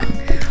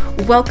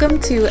Welcome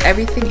to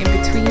Everything in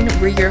Between.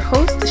 We're your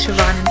hosts,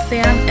 Shavon and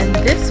Sam, and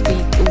this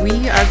week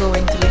we are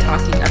going to be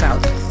talking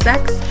about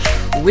sex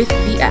with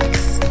the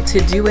ex, to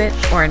do it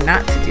or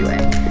not to do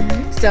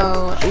it.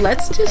 So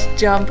let's just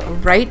jump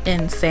right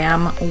in,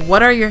 Sam.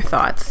 What are your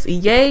thoughts?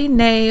 Yay,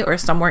 nay, or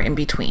somewhere in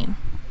between?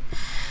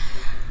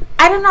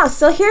 I don't know.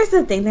 So here's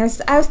the thing.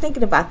 I was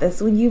thinking about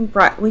this when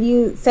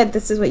you said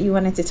this is what you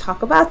wanted to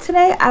talk about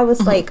today. I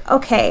was like,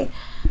 okay.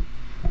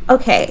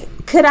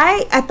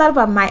 I thought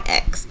about my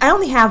ex. I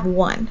only have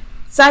one.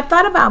 So I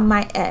thought about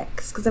my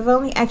ex because I've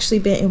only actually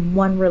been in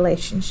one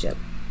relationship.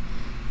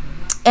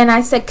 And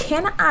I said,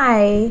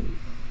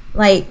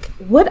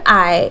 would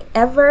I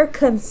ever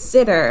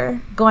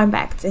consider going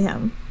back to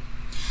him?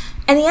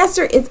 And the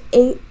answer is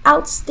a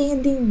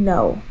outstanding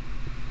no.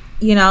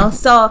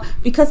 So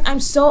because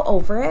I'm so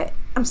over it,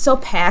 I'm so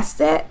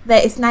past it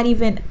that it's not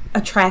even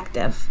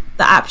attractive.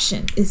 The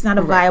option is not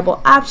a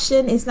viable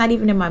option. It's not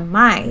even in my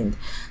mind.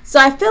 So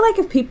I feel like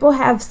if people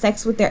have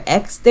sex with their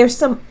ex, there's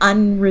some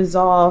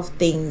unresolved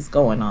things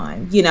going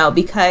on,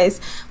 because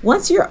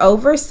once you're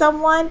over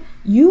someone,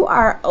 you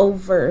are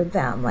over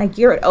them. Like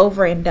you're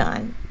over and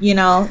done,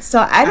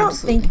 So I don't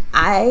think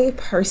I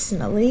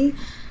personally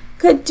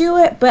could do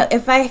it. But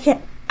if I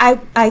can,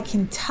 I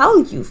can tell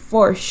you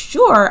for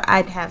sure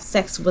I'd have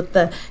sex with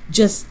the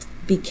just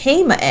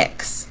became an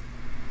ex.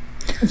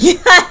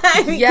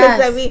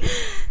 Because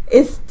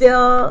it's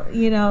still,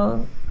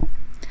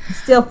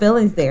 still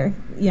feelings there,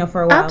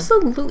 for a while.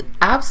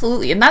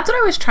 Absolutely. And that's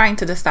what I was trying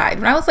to decide.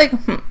 When I was like,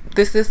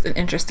 this is an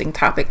interesting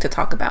topic to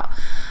talk about.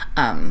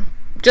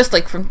 Just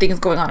like from things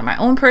going on in my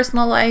own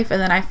personal life.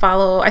 And then I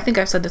think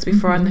I've said this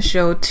before on the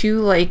show, 2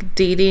 like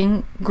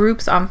dating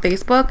groups on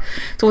Facebook.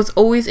 So it's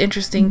always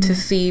interesting to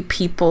see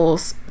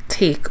people's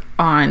take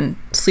on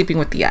sleeping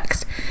with the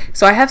ex.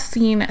 So I have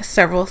seen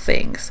several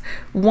things.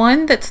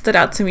 One that stood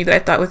out to me that I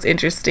thought was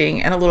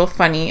interesting and a little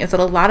funny is that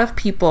a lot of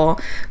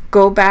people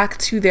go back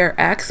to their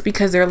ex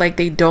because they're like,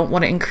 they don't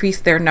want to increase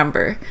their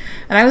number.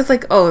 And I was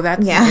like, oh,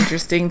 that's an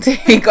interesting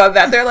take on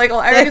that. They're like,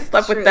 well, I already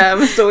slept with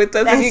them, so it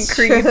doesn't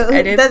increase. True.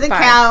 And it's doesn't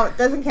fine.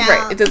 Doesn't count.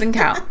 Right, it doesn't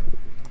count.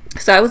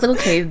 So I was like,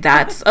 okay,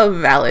 that's a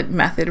valid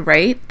method,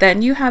 right?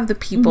 Then you have the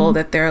people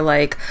that they're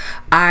like,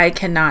 I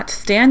cannot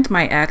stand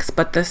my ex,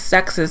 but the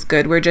sex is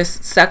good. We're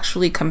just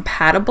sexually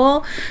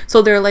compatible.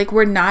 So they're like,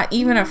 we're not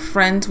even a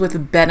friends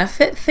with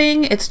benefit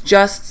thing. It's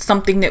just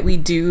something that we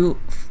do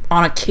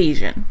on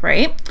occasion,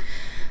 right?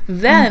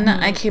 Then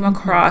I came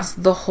across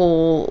the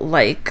whole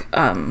like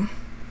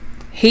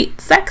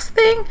hate sex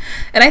thing,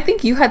 and I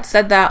think you had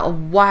said that a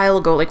while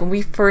ago, like when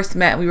we first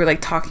met. We were like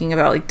talking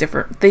about like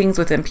different things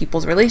within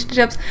people's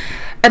relationships,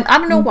 and I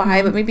don't know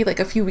why, but maybe like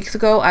a few weeks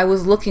ago I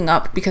was looking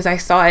up because I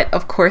saw it,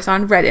 of course,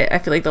 on Reddit. I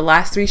feel like the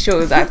last 3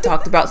 shows I've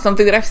talked about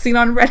something that I've seen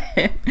on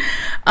Reddit,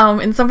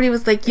 and somebody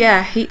was like,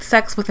 yeah, hate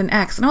sex with an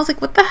ex, and I was like,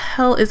 what the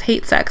hell is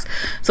hate sex?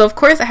 So of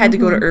course I had to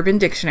go to Urban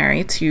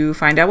Dictionary to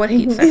find out what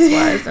hate sex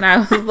was, and I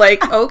was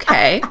like,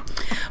 okay.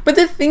 But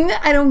the thing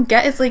that I don't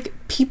get is like,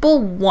 people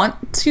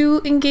want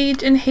to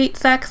engage in hate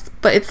sex,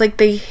 but it's like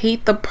they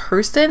hate the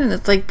person, and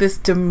it's like this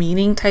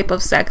demeaning type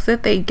of sex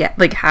that they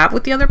have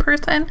with the other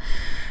person.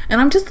 And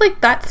I'm just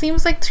like, that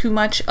seems like too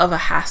much of a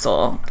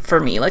hassle for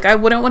me. Like I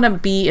wouldn't want to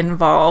be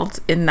involved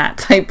in that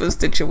type of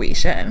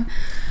situation.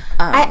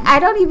 I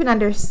don't even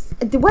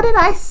understand. What did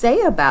I say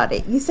about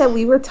it? You said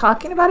we were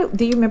talking about it.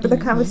 Do you remember the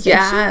conversation?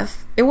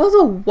 Yes. It was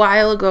a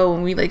while ago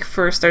when we like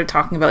first started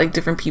talking about like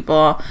different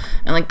people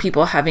and like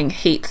people having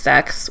hate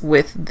sex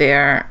with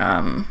their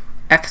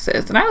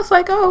exes. And I was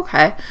like, oh,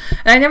 okay.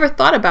 And I never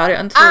thought about it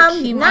until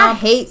it came up. Not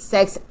hate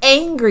sex,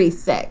 angry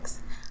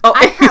sex. Oh,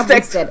 I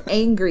probably said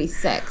angry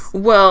sex.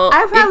 Well,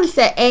 I probably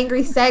said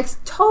angry sex,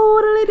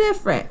 totally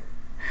different.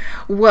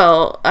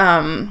 Well,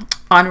 on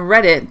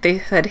Reddit, they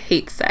said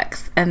hate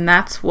sex, and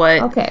that's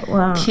what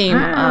came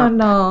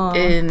up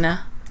in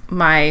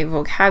my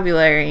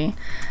vocabulary.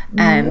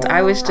 And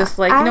I was just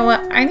like, you know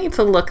what? I need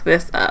to look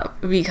this up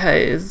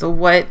because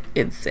what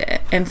is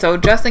it? And so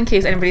just in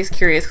case anybody's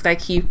curious, because I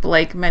keep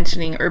like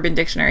mentioning Urban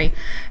Dictionary,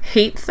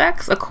 hate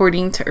sex,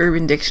 according to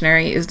Urban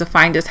Dictionary, is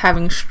defined as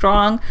having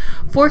strong,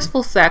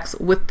 forceful sex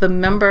with the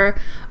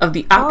member of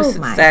the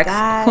opposite sex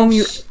whom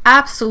you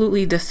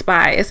absolutely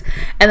despise.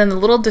 And then the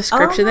little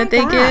description that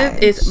they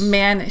give is,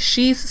 man,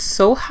 she's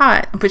so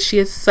hot, but she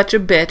is such a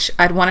bitch.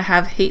 I'd want to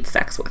have hate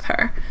sex with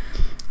her.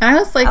 And I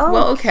was like,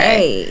 well,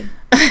 okay.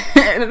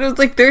 And it was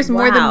like, there's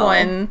more than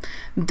one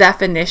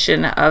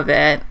definition of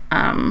it.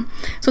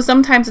 So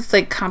sometimes it's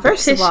like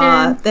competition. First of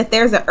all, that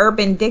there's an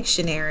Urban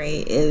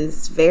Dictionary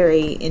is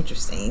very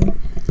interesting.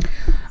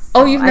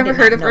 So you've never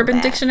heard of Urban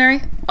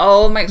Dictionary?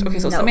 Oh my, okay,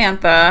 so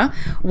Samantha,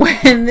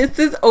 when this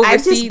is overseen, I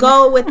just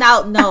go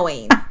without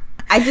knowing.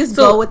 I just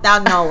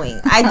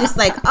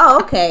like,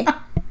 oh, okay.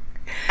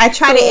 I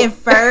try to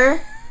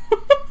infer.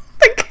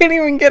 I can't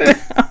even get it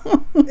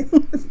out.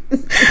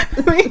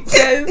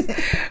 Because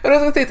what I was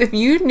gonna say is, if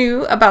you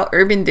knew about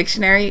Urban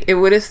Dictionary, it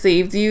would have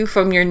saved you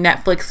from your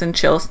Netflix and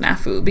chill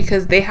snafu,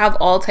 because they have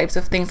all types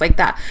of things like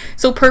that.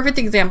 So perfect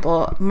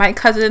example, my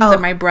cousins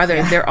and my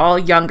brother, they're all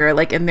younger,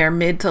 like in their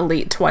mid to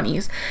late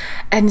 20s,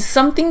 and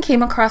something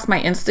came across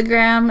my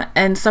Instagram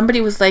and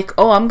somebody was like,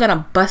 oh, I'm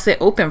gonna bust it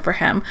open for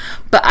him,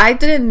 but I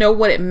didn't know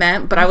what it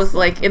meant. But I was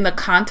like, in the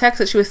context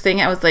that she was saying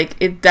it, I was like,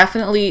 it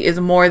definitely is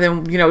more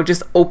than, you know,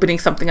 just opening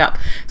something up.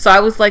 So I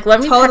was like, let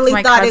me totally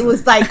text my thought cousin. it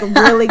was like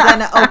really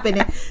gonna open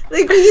it.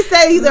 Like when you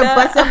said he's gonna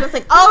bust it open, it's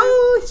like,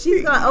 oh,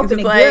 she's gonna open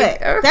it like,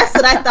 good. okay. That's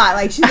what I thought.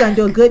 Like she's gonna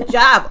do a good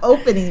job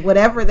opening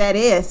whatever that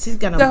is. She's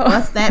gonna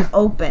bust that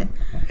open.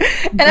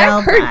 And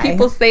I've heard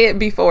people say it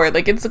before.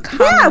 Like it's a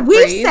common we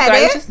phrase, said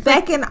it just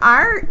back in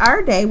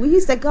our day. We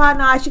used to go, oh,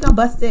 no, she's gonna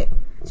bust it.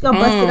 She's gonna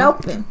bust it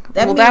open.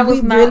 That means that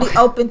was we really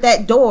opened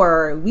that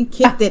door. Or we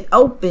kicked it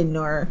open,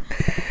 or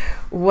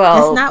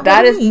well, that's not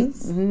what it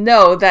means.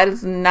 No, that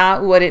is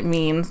not what it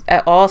means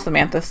at all,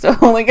 Samantha. So,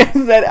 like I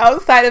said,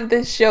 outside of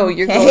this show,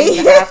 you're going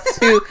to have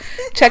to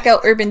check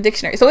out Urban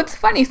Dictionary. So it's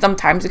funny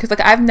sometimes because, like,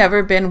 I've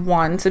never been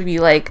one to be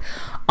like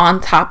on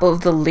top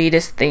of the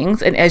latest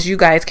things. And as you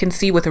guys can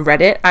see with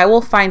Reddit, I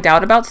will find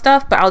out about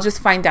stuff, but I'll just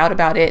find out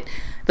about it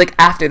like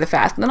after the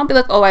fact, and then I'll be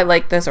like, oh, I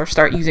like this, or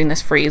start using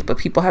this phrase, but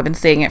people have been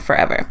saying it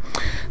forever.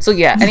 So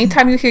yeah,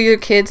 anytime you hear your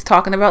kids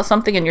talking about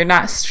something and you're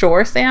not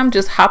sure, Sam,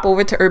 just hop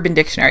over to Urban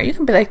Dictionary. You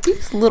can be like,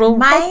 these little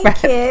my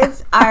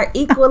kids are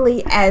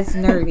equally as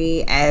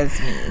nerdy as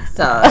me,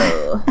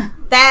 so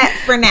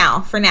that for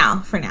now.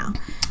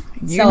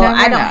 You so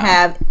I don't know.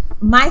 have,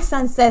 my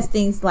son says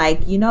things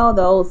like, you know,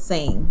 the old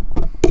saying.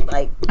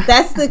 Like,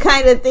 that's the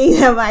kind of thing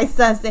that my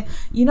son said.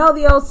 You know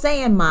the old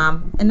saying,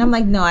 Mom? And I'm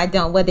like, no, I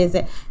don't. What is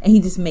it? And he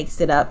just makes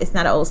it up. It's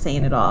not an old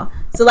saying at all.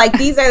 So, like,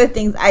 these are the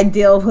things I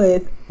deal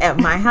with at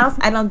my house.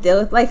 I don't deal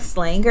with, like,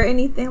 slang or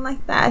anything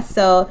like that.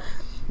 So,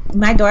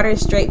 my daughter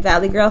is straight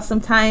Valley girl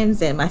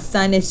sometimes, and my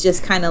son is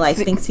just kind of, like,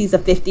 thinks he's a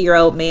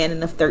 50-year-old man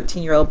in a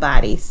 13-year-old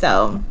body.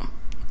 So,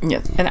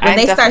 yes. And when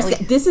they start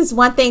saying, this is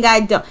one thing I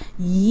don't,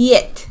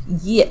 yet.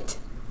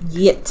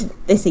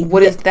 They say,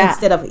 what is that?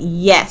 Instead of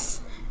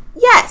yes.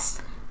 Yes.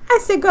 I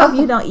said, girl,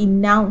 you don't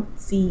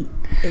enunciate.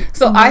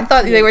 So I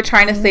thought they were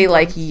trying to say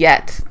like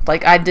yet.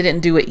 Like I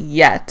didn't do it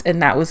yet,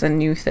 and that was a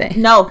new thing.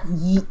 No,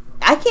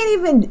 I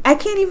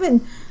can't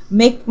even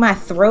make my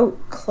throat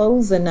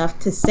close enough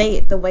to say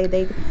it the way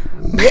they.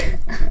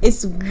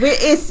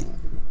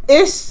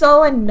 It's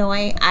so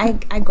annoying.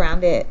 I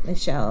grounded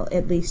Michelle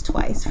at least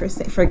twice for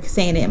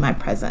saying it in my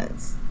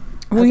presence.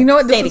 Well, you know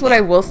what? This is what I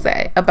will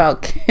say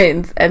about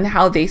kids and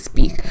how they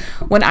speak.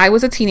 When I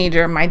was a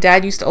teenager, my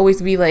dad used to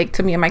always be like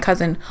to me and my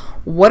cousin,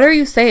 what are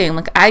you saying?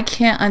 Like, I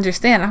can't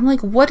understand. I'm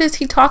like, what is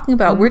he talking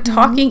about? We're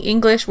talking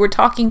English. We're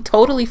talking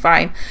totally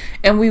fine.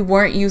 And we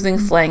weren't using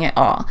slang at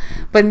all.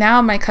 But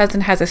now my cousin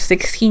has a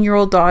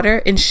 16-year-old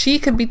daughter and she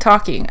could be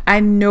talking.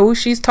 I know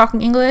she's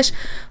talking English,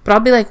 but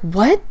I'll be like,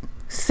 what?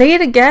 Say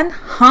it again?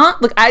 Huh?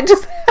 Like, I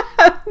just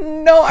have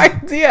no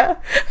idea.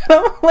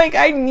 I'm like,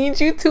 I need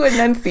you to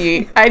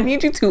enunciate. I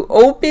need you to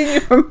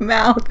open your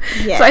mouth.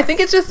 Yes. So I think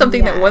it's just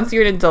something that once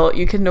you're an adult,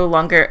 you can no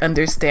longer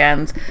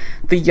understand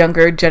the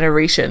younger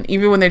generation.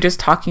 Even when they're just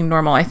talking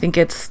normal, I think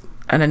it's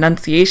an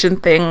enunciation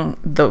thing,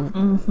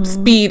 the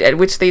speed at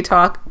which they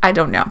talk. I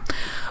don't know.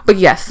 But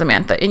yes,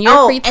 Samantha, in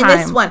your free time. And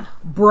this one,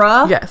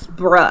 bruh. Yes.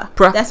 Bruh.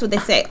 That's what they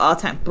say all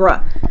the time.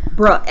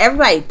 Bruh.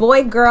 Everybody,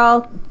 boy,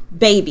 girl,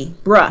 baby,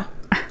 bruh.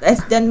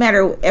 That doesn't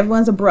matter.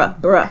 Everyone's a bruh.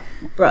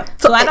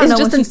 So I don't know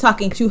when she's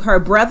talking to her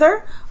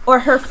brother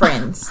or her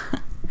friends.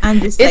 I'm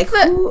just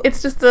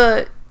it's just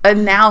a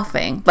now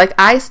thing. Like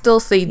I still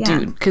say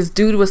dude, because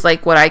dude was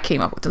like what I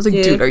came up with. I was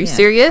like, dude, are you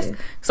serious? Dude.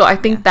 So I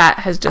think that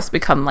has just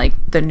become like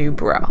the new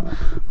bro.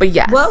 But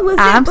yes, what was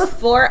it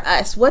before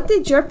us? What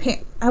did your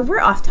parents? We're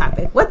off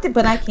topic. But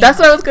I can't. That's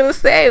what I was gonna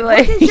say.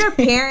 Like, what did your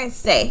parents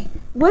say?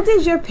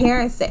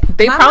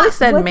 They probably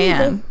said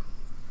man.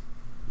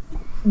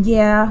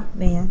 Yeah,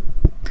 man.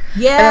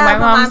 Yeah, my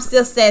mom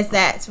still says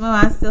that.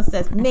 My mom still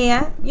says,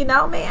 man,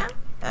 man.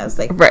 I was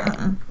like, right.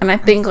 And I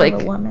think like,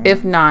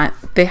 if not,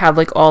 they have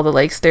like all the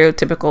like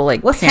stereotypical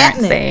like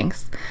parent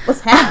sayings.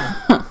 What's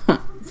happening?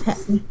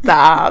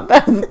 Stop.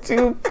 That's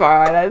too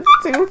far.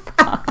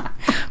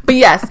 But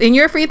yes, in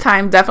your free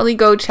time, definitely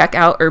go check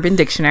out Urban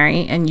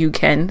Dictionary and you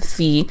can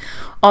see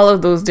all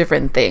of those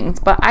different things.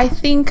 But I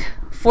think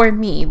for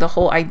me, the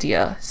whole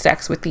idea,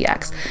 sex with the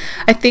ex,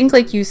 I think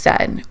like you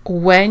said,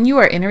 when you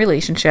are in a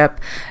relationship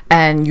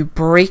and you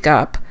break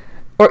up,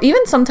 or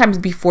even sometimes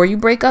before you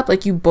break up,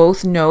 like you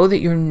both know that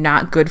you're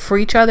not good for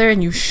each other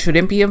and you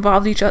shouldn't be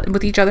involved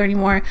with each other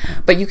anymore,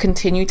 but you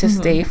continue to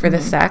stay for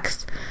the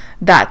sex,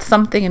 that's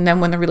something. And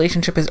then when the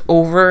relationship is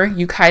over,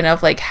 you kind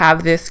of like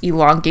have this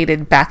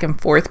elongated back and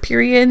forth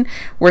period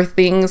where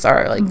things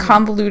are like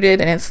convoluted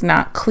and it's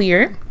not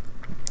clear.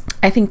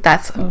 I think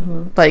that's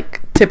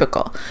like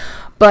typical.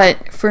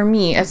 But for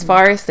me, as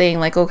far as saying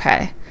like,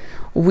 okay,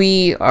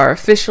 we are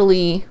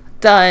officially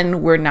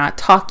done, we're not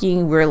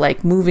talking, we're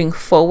like moving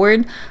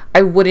forward,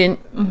 I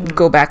wouldn't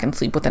go back and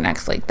sleep with an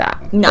ex like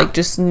that. No. Like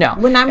just no.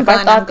 When I'm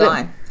gone, I'm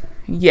gone.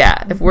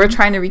 Yeah, if we're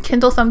trying to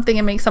rekindle something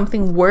and make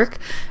something work,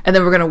 and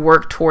then we're going to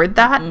work toward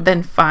that,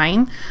 then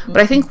fine.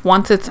 But I think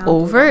once it's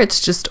over, it's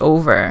just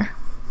over.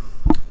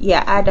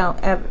 Yeah, I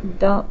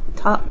don't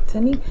talk to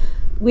me.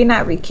 We're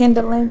not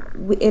rekindling.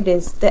 It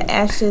is the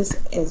ashes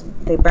is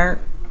they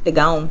burnt, they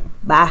gone.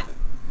 Bye.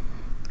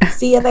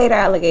 See you later,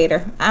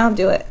 alligator. I don't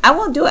do it. I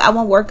won't do it. I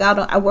won't work out.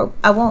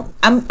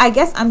 I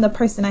guess I'm the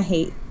person I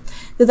hate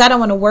because I don't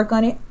want to work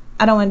on it.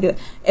 I don't want to do it.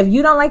 If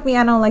you don't like me,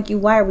 I don't like you.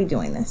 Why are we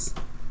doing this?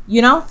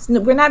 You know,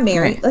 we're not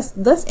married. Right.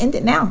 Let's end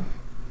it now.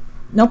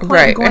 No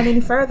point in going any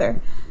further.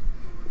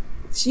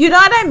 You know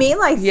what I mean?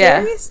 Like,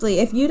 seriously,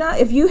 if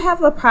you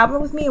have a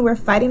problem with me and we're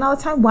fighting all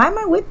the time, why am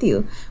I with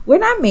you? We're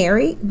not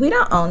married. We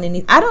don't own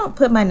any. I don't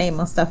put my name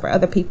on stuff for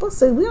other people,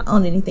 so we don't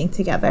own anything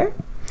together.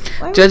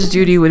 Judge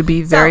Judy would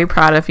be very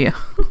proud of you.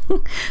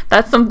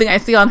 That's something I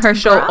see on her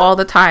show all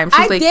the time.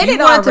 She's like, you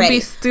wanted to be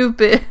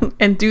stupid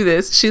and do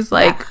this. She's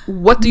like,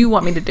 what do you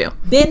want me to do?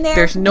 Been there.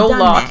 There's no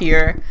law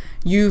here.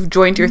 You've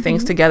joined your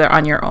things together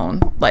on your own.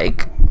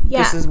 Like,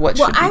 this is what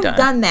should be done. I've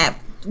done that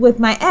with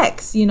my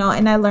ex, you know,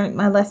 and I learned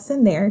my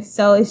lesson there.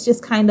 So it's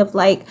just kind of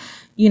like,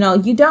 you know,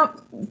 you don't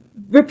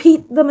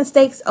repeat the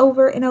mistakes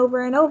over and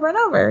over and over and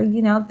over.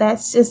 You know,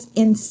 that's just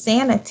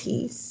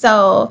insanity.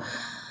 So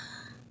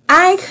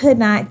I could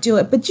not do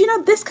it. But, you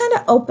know, this kind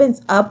of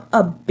opens up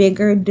a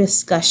bigger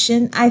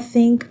discussion, I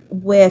think,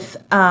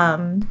 with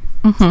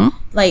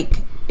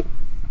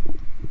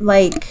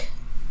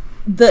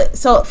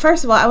so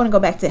first of all, I want to go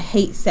back to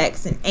hate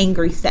sex and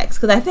angry sex,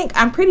 because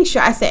I'm pretty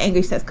sure I said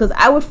angry sex, because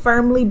I would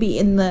firmly be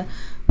in the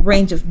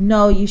range of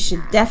no, you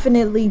should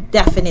definitely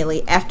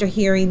after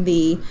hearing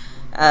the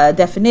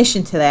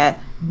definition to that,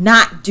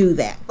 not do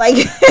that. Like,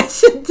 it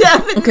should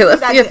definitely. Okay,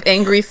 let's see if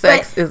angry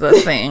sex is a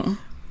thing.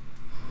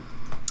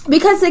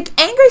 Because like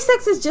angry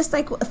sex is just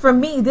like, for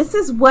me, this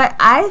is what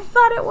I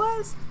thought it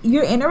was.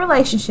 You're in a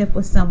relationship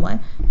with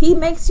someone, he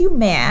makes you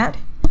mad.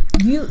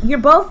 You're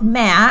both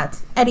mad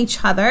at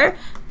each other,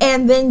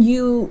 and then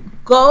you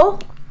go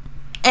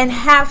and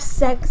have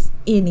sex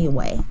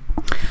anyway.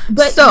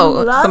 But so,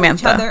 you love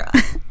Samantha, each other.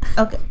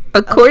 Okay.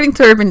 According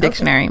to Urban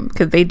Dictionary,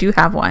 because they do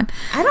have one,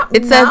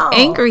 it says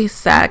angry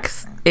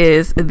sex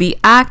is the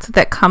act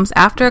that comes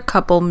after a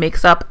couple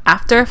makes up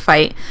after a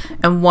fight,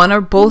 and one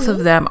or both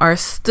of them are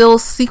still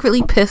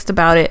secretly pissed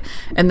about it,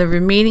 and the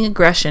remaining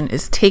aggression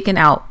is taken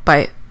out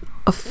by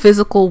a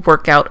physical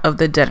workout of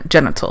the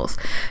genitals.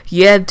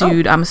 Yeah,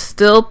 dude, I'm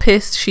still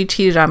pissed she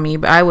cheated on me,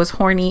 but I was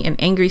horny,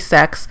 and angry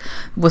sex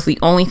was the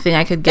only thing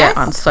I could get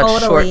on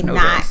such short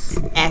notice.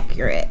 Not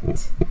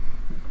accurate.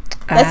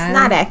 That's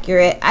not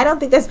accurate. I don't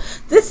think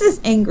this is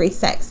angry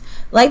sex.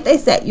 Like they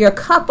said, you're a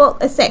couple.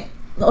 Let's say,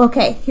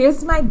 okay,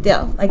 here's my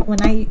deal. Like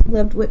when I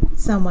lived with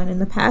someone in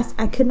the past,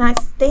 I could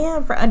not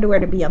stand for underwear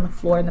to be on the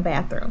floor in the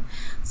bathroom.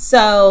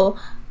 So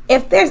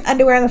if there's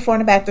underwear on the floor in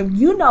the bathroom,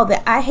 you know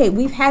that I hate.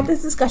 We've had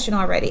this discussion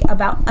already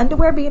about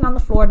underwear being on the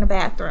floor in the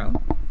bathroom,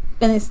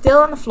 and it's still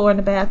on the floor in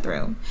the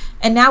bathroom.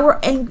 And now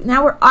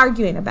we're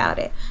arguing about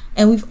it,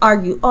 and we've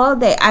argued all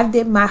day. I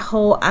did my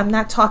whole "I'm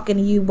not talking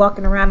to you,"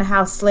 walking around the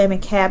house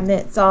slamming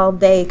cabinets all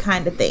day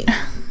kind of thing.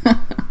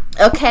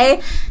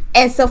 Okay,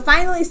 and so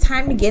finally it's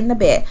time to get in the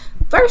bed.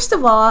 First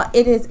of all,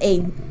 it is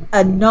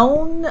a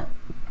known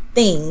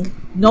thing.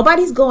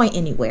 Nobody's going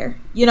anywhere.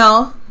 You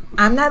know.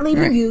 I'm not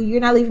leaving you.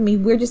 You're not leaving me.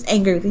 We're just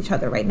angry with each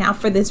other right now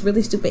for this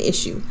really stupid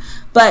issue.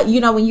 But,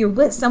 you know, when you're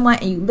with someone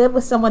and you live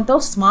with someone,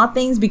 those small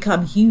things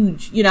become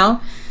huge, you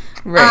know?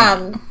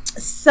 Right.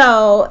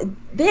 So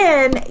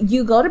then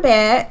you go to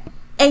bed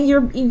and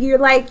you're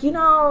like, you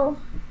know,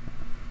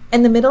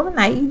 in the middle of the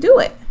night, you do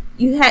it.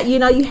 You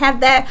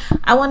have that,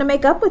 I want to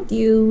make up with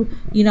you,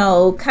 you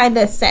know, kind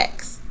of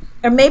sex.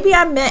 Or maybe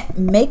I meant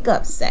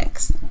makeup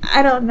sex.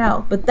 I don't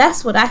know, but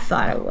that's what I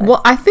thought it was.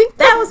 Well, I think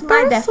that was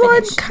my definition.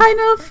 One kind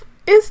of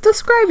is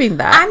describing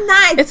that. I'm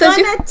not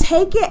gonna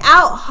take it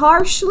out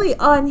harshly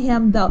on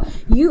him, though.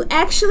 You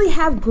actually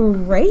have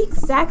great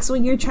sex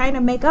when you're trying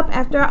to make up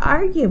after an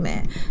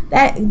argument.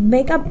 That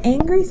make up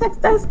angry sex.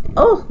 That's,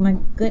 oh my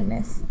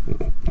goodness,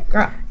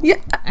 girl.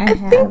 Yeah, I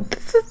think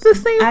this is the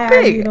same thing. I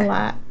argued a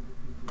lot.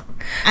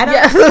 I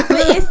don't.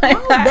 But it's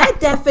that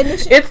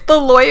definition. It's the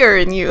lawyer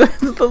in you.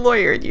 It's the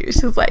lawyer in you.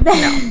 She's like,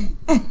 no.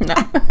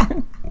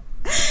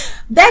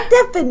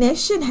 That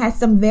definition has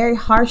some very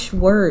harsh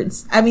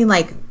words. I mean,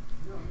 like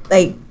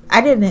I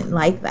didn't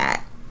like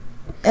that.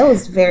 That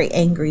was very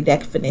angry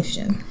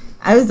definition.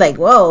 I was like,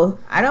 whoa!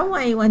 I don't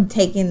want anyone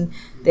taking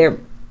their.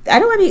 I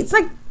don't want to. It's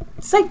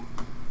like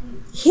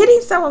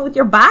hitting someone with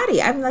your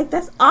body. I'm like,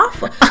 that's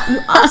awful.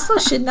 You also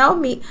should know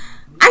me.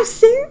 I'm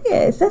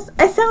serious.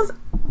 It sounds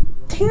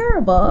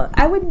terrible.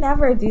 I would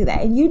never do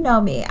that, and you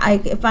know me.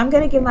 If I'm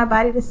gonna give my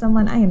body to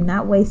someone, I am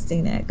not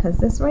wasting it, because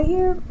this right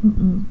here,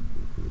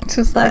 it's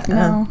just like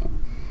no.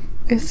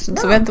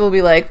 Samantha will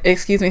be like,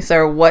 "Excuse me,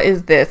 sir, what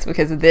is this?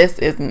 Because this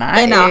is not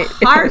in a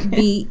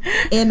heartbeat.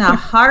 In a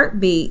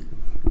heartbeat,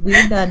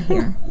 we're done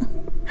here."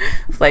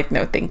 It's like,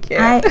 no, thank you.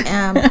 I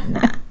am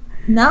not.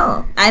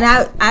 No,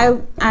 and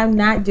I'm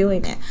not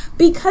doing it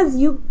because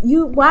you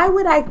why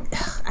would I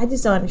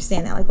just don't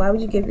understand that. Like, why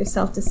would you give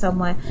yourself to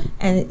someone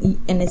and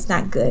it's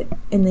not good,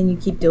 and then you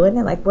keep doing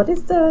it? Like, what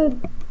is the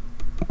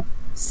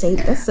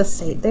they're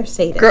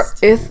sadists. Girl,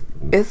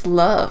 it's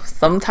love.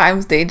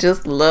 Sometimes they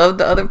just love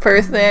the other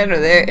person, or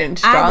they're in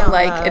strong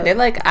and they're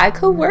like, I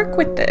could work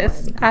with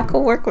this.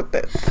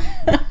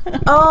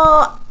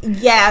 Oh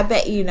yeah, I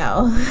bet you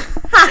know.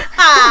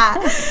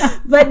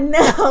 But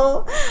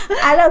no,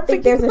 I don't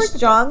think there's a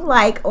strong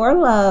like or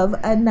love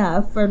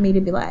enough for me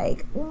to be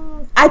like,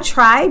 I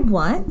tried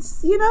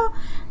once,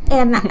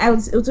 and it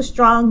was a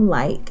strong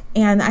like,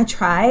 and I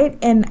tried,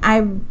 and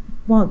I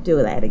won't do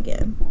that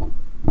again.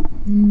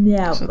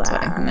 Never.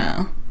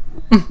 No.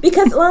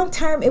 Because long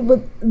term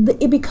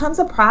it becomes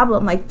a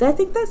problem. Like, I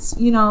think that's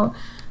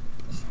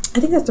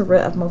the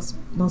root of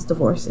most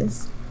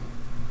divorces.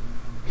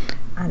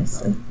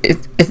 Honestly.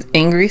 It's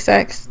angry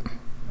sex?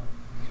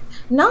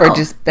 No. Or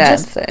just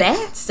bad sex?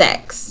 Bad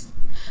sex.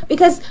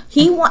 Because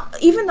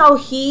even though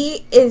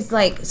he is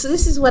like, so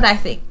this is what I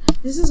think.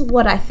 This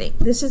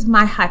is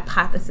my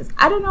hypothesis.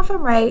 I don't know if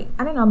I'm right.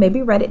 I don't know. Maybe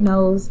Reddit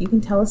knows. You can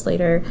tell us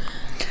later.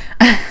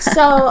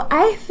 So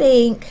I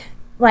think,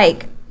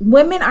 like,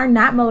 women are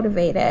not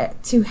motivated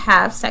to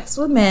have sex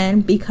with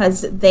men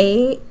because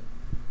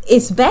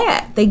it's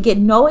bad. They get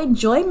no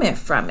enjoyment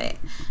from it.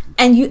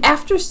 And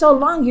after so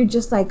long, you're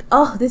just like,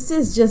 oh, this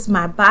is just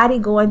my body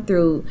going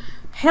through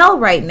hell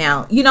right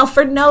now,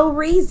 for no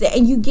reason.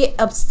 And you get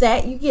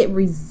upset, you get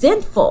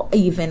resentful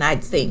even,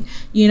 I'd think,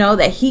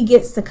 that he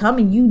gets to come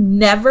and you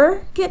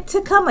never get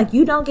to come. Like,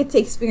 you don't get to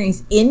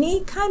experience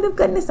any kind of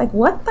goodness. Like,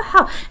 what the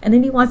hell? And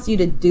then he wants you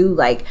to do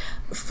like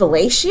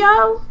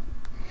fellatio.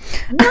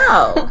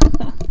 No.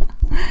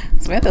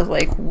 Samantha's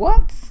like,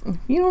 what?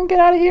 You don't get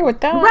out of here with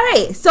that.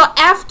 Right. So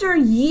after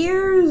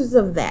years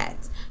of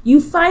that,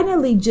 you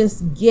finally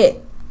just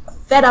get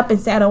fed up and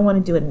say, I don't want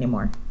to do it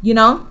anymore,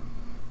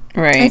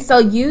 Right. And so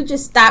you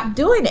just stop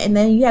doing it. And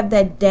then you have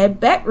that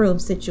dead bedroom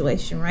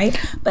situation, right?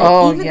 But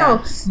though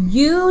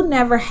you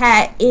never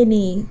had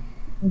any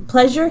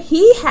pleasure,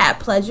 he had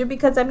pleasure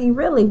because,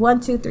 really,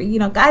 1, 2, 3,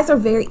 guys are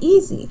very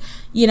easy,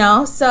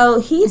 so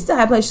he still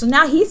had pleasure. So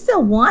now he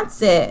still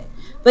wants it,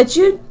 but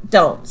you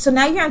don't. So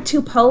now you're on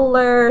two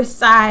polar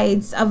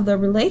sides of the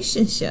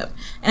relationship.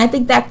 And I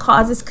think that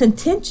causes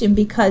contention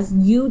because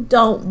you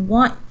don't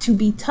want to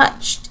be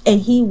touched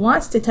and he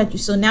wants to touch you.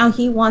 So now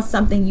he wants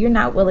something you're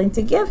not willing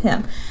to give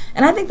him.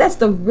 And I think that's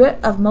the root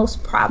of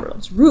most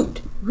problems.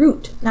 Root,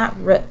 not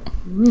root.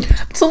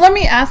 So let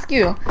me ask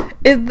you,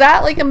 is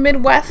that like a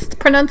Midwest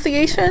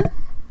pronunciation?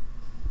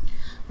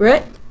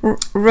 Root?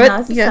 Root? No,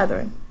 it's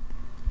Southern.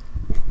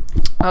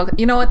 Okay,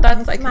 you know what?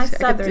 That's like my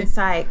Southern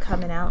side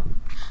coming out.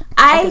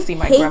 I can see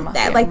my hate grandma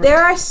that. Like,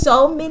 there are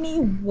so many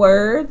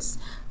words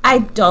I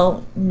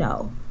don't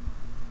know.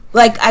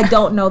 Like, I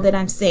don't know that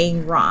I'm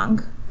saying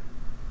wrong.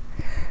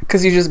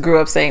 Because you just grew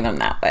up saying them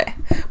that way.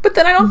 But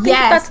then I don't think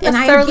that's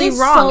necessarily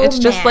wrong. So it's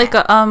just like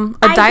a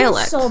dialect.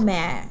 I get so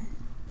mad.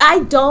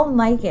 I don't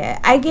like it.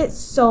 I get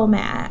so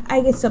mad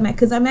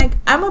because I'm like,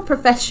 I'm a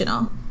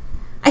professional.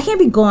 I can't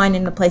be going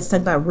in the place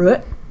talking about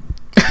root.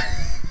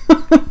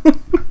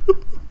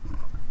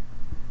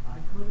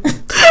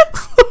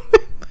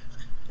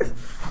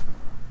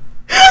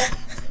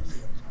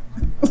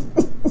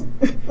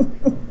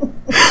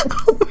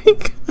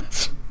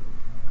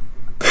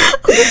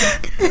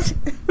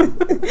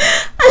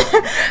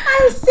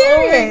 I'm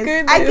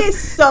serious. I get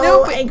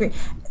so angry.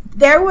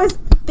 There was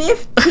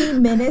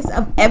 15 minutes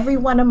of every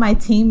one of my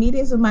team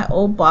meetings with my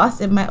old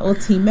boss and my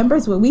old team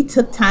members where we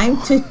took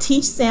time to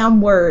teach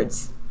Sam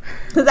words.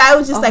 Because I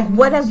was just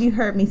what have you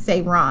heard me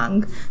say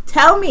wrong?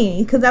 Tell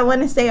me, because I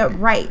want to say it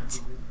right.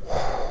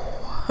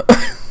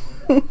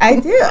 I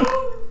do.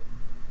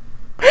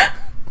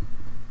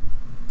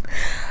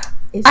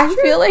 I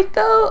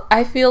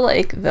feel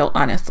like though,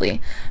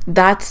 honestly,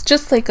 that's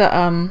just like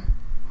a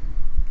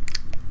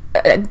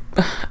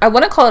I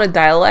want to call it a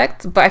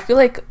dialect, but I feel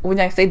like when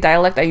I say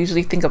dialect, I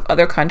usually think of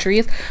other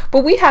countries,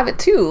 but we have it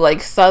too,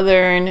 like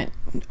Southern,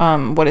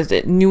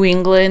 New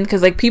England,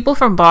 because like people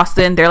from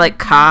Boston, they're like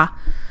ka,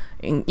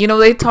 and,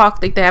 they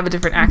talk like they have a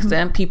different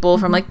accent. People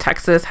from like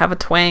Texas have a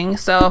twang,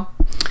 so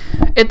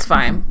it's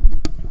fine.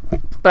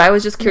 But I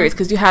was just curious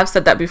because you have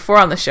said that before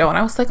on the show, and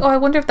I was like, oh, I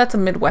wonder if that's a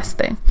Midwest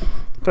thing.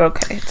 But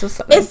okay,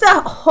 it's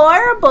a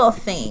horrible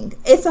thing.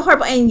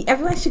 And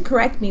everyone should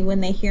correct me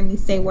when they hear me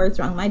say words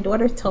wrong. My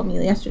daughter told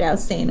me yesterday I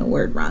was saying a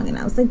word wrong, and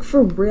I was like,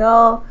 for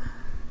real?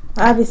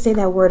 I obviously say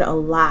that word a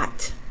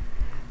lot.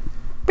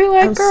 Be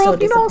like, girl,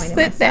 you don't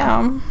sit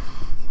down.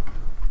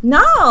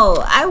 No,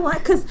 I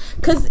want, because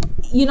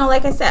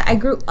like I said, I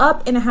grew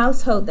up in a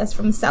household that's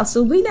from the South,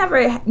 so we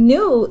never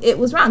knew it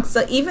was wrong.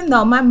 So even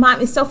though my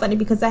mom, is so funny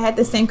because I had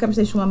the same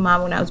conversation with my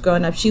mom when I was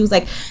growing up. She was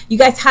like, you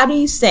guys, how do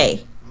you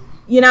say?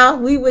 We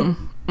would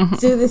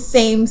do the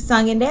same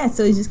song and dance,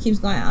 so it just keeps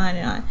going on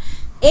and on.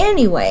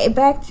 Anyway,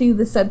 back to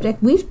the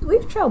subject. We've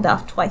trailed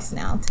off twice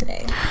now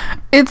today.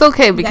 It's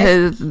okay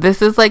because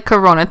this is like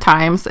Corona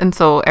times, and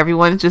so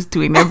everyone's just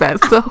doing their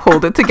best to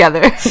hold it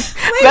together.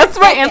 That's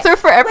my answer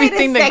for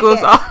everything that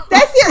goes on.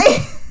 That's your.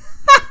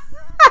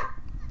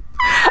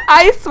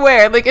 I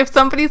swear, like if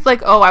somebody's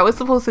like, "Oh, I was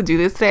supposed to do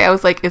this today," I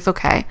was like, "It's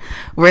okay.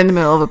 We're in the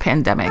middle of a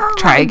pandemic.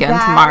 Try again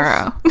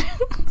tomorrow."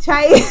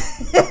 Try.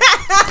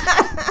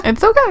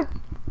 It's okay.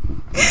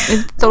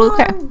 It's totally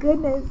okay. Oh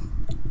goodness.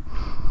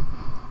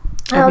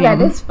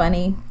 That is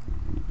funny.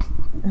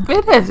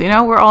 It is.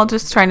 We're all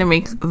just trying to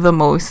make the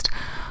most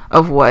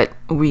of what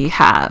we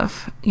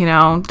have,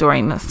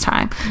 during this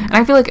time. And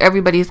I feel like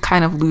everybody's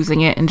kind of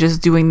losing it and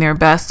just doing their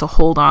best to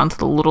hold on to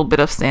the little bit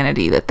of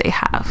sanity that they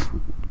have.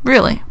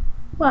 Really.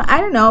 Well,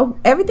 I don't know.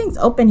 Everything's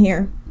open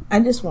here.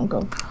 I just won't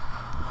go.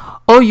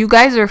 Oh, you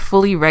guys are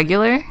fully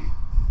regular?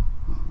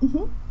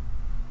 Mm-hmm.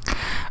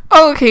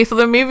 Oh, okay, so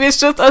then maybe it's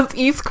just us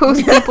East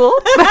Coast people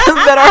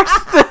that are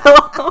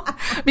still,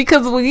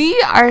 because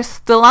we are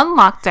still on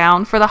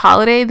lockdown for the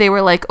holiday. They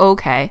were like,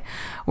 okay,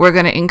 we're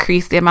going to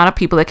increase the amount of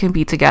people that can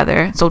be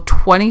together. So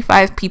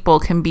 25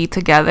 people can be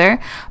together,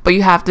 but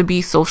you have to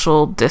be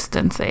social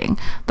distancing.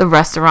 The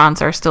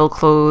restaurants are still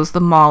closed. The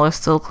mall is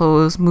still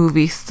closed.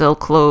 Movies still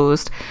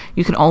closed.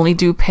 You can only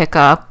do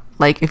pickup.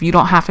 Like, if you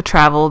don't have to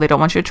travel, they don't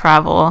want you to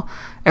travel.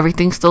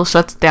 Everything still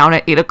shuts down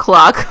at 8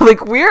 o'clock.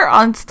 Like, we're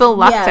on still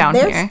lockdown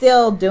here. Yeah, they're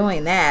still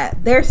doing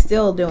that. They're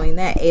still doing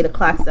that 8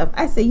 o'clock stuff.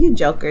 I say you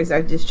jokers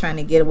are just trying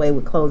to get away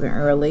with closing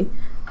early,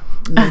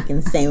 making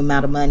the same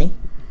amount of money.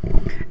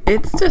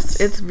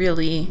 It's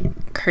really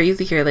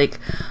crazy here. Like,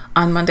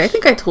 on Monday, I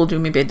think I told you,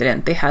 maybe I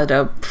didn't, they had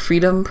a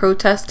freedom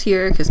protest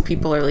here because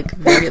people are, like,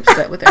 very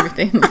upset with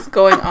everything that's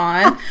going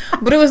on.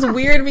 But it was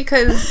weird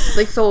because,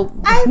 like, so...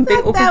 I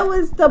thought that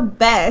was the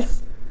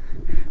best.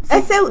 I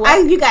said,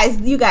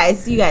 you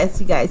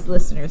guys,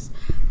 listeners.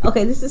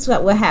 Okay, this is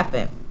what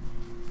happened.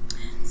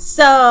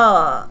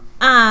 So,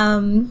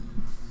 I'm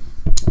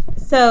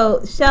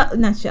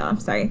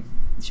sorry.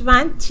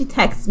 Shavon, she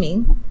texts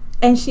me,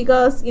 and she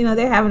goes,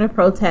 they're having a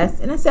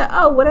protest. And I said,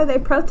 oh, what are they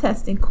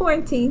protesting?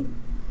 Quarantine.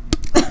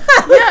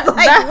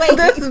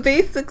 That's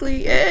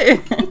basically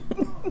it.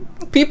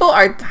 People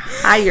are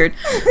tired.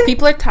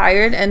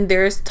 And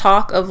there's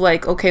talk of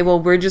like, okay, well,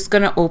 we're just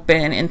gonna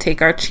open and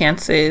take our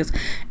chances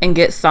and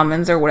get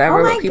summons or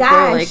whatever. But people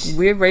are like,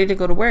 we're ready to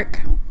go to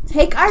work.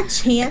 Take our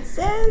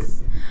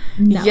chances?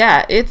 No.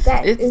 Yeah, it's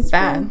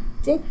bad.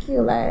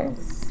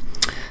 Ridiculous.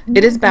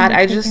 It is bad.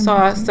 I just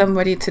saw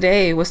somebody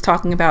today was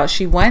talking about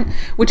she went,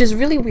 which is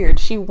really weird.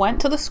 She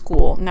went to the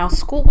school. Now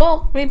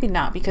well, maybe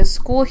not, because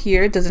school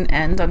here doesn't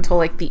end until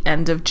like the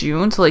end of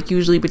June. So like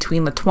usually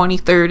between the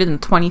 23rd and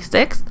the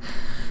 26th.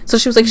 So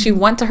she was like, she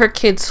went to her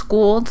kid's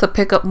school to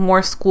pick up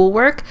more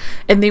schoolwork,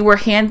 and they were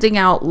handing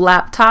out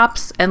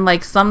laptops and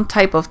like some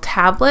type of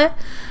tablet.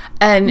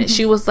 And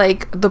she was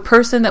like, the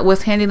person that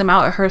was handing them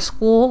out at her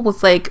school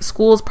was like,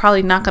 school's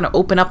probably not going to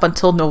open up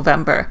until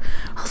November.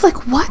 I was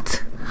like,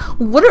 what?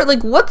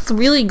 What's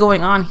really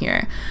going on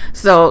here?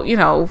 So,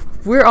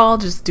 we're all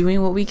just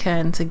doing what we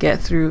can to get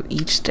through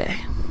each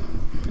day.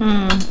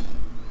 And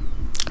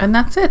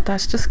that's it.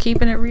 That's just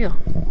keeping it real.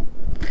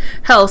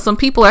 Hell, some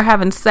people are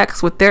having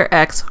sex with their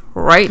ex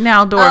right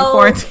now during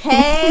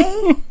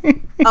quarantine.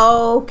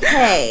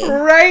 Okay.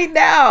 Right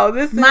now.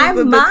 This is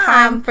the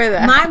time for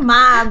that. My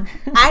mom,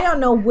 I don't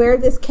know where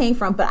this came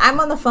from, but I'm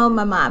on the phone with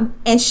my mom,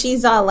 and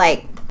she's all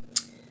like,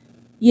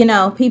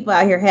 people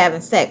out here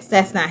having sex,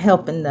 that's not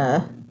helping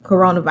the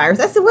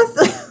coronavirus. I said, what's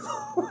the...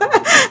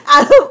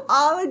 out of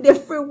all the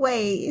different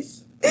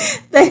ways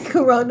that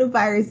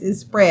coronavirus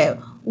is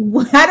spread,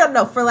 I don't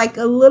know, for like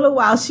a little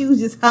while, she was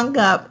just hung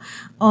up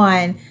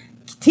on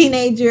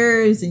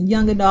teenagers and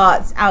young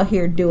adults out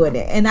here doing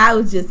it. And I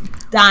was just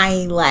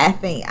dying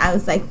laughing. I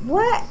was like,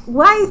 what?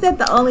 Why is that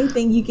the only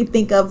thing you can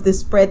think of to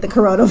spread the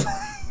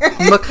coronavirus?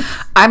 Look,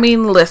 I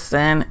mean,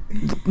 listen,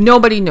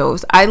 nobody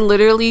knows. I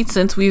literally,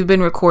 since we've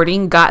been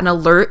recording, got an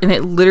alert, and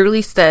it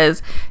literally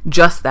says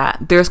just that.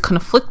 There's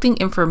conflicting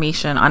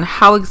information on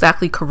how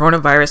exactly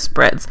coronavirus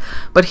spreads.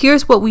 But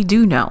here's what we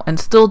do know and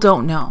still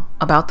don't know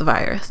about the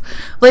virus.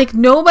 Like,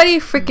 nobody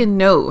freaking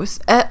knows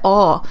at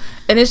all.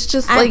 And it's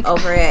just I'm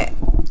over it.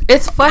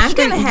 It's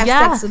frustrating. I'm going to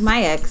have sex with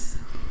my ex.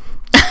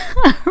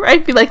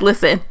 Right? Be like,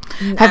 listen,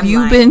 have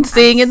you been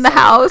staying in the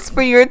house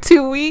for your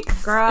 2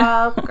 weeks?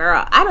 Girl,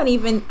 I don't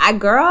even,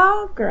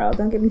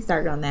 don't get me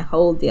started on that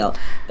whole deal.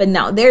 But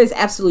no, there's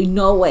absolutely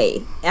no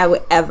way I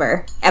would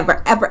ever,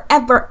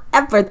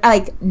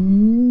 like,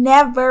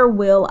 never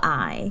will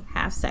I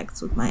have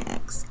sex with my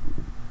ex.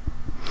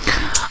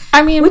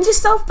 I mean, which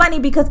is so funny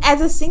because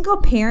as a single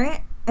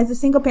parent,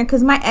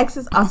 because my ex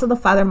is also the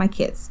father of my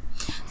kids.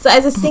 So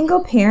as a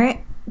single parent,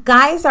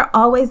 guys are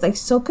always like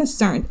so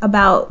concerned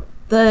about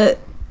the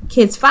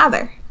kid's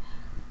father,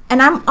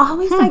 and I'm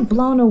always like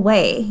blown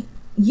away.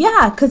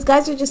 Yeah, because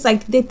guys are just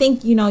like, they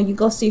think, you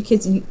go see your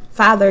kid's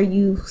father,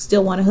 you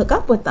still want to hook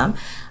up with them,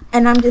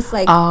 and I'm just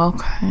like, oh,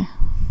 okay,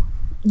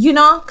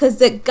 because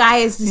the guy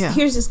is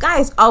here's this guy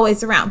is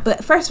always around.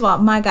 But first of all,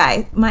 my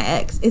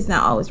ex is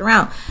not always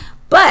around,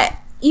 But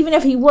even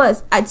if he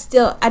was,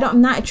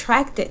 I'm not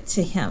attracted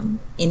to him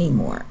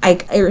anymore.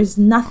 Like, there is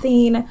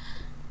nothing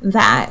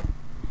that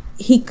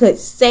he could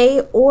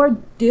say or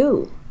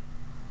do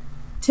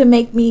to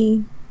make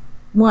me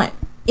want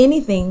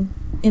anything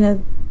in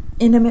a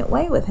intimate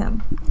way with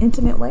him.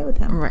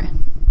 Right.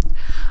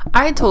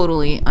 I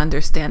totally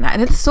understand that.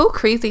 And it's so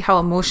crazy how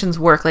emotions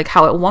work. Like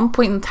how at one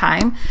point in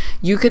time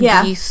you could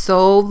be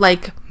so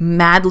like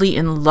madly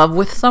in love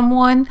with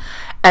someone,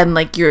 and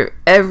like you're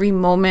every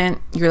moment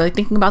you're like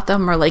thinking about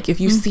them, or like if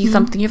you see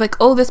something you're like,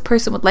 oh, this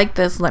person would like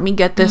this, let me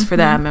get this for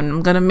them, and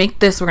I'm gonna make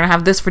this, we're gonna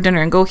have this for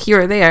dinner, and go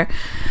here or there.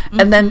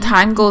 And then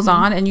time goes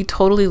on and you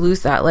totally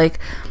lose that. Like,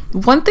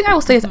 one thing I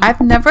will say is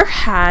I've never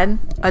had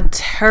a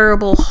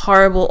terrible,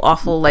 horrible,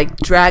 awful, like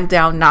drag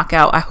down,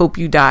 knockout, I hope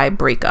you die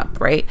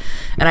breakup, right?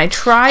 And I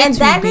try and to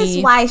that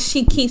is why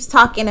she keeps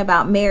talking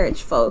about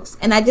marriage, folks.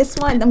 And I'm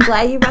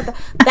glad you brought that.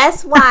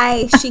 That's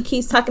why she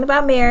keeps talking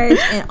about marriage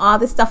and all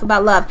this stuff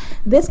about love.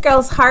 This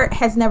girl's her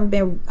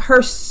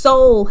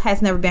soul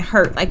has never been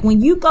hurt. Like,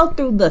 when you go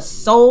through the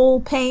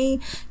soul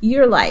pain,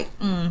 you're like,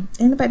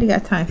 anybody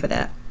got time for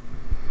that?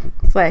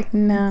 It's like,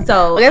 no.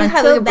 So like, I've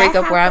had like a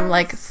breakup where I'm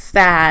like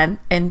sad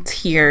and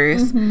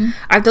tears.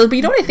 But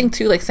you know what I think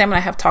too, like Sam and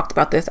I have talked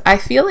about this, I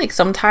feel like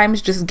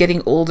sometimes just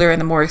getting older and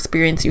the more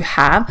experience you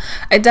have,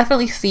 I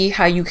definitely see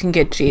how you can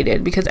get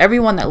jaded, because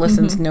everyone that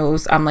listens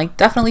knows I'm like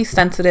definitely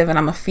sensitive and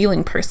I'm a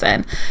feeling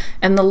person.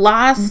 And the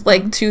last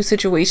like 2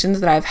 situations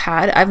that I've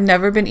had, I've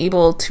never been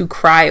able to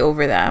cry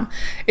over them.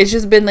 It's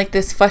just been like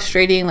this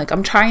frustrating, like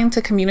I'm trying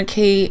to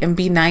communicate and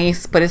be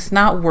nice, but it's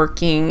not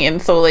working.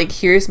 And so like,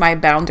 here's my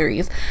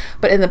boundaries.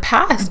 But in the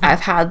past,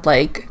 I've had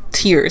like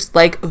tears,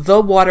 like the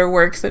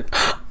waterworks, and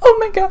oh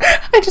my god,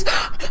 I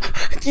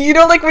just, you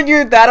know, like when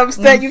you're that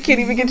upset you can't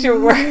even get your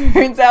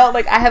words out.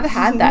 Like, I have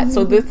had that,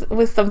 so this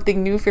was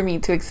something new for me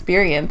to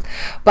experience.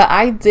 But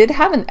I did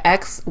have an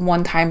ex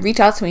one time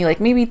reach out to me,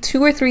 like maybe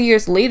 2 or 3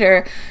 years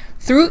later,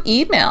 through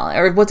email,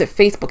 or was it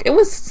Facebook? It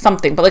was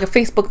something, but like a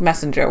Facebook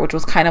Messenger, which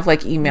was kind of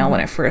like email when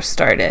it first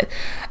started.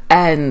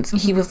 And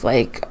he was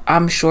like,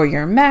 I'm sure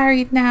you're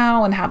married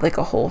now and have like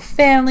a whole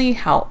family.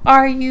 How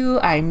are you?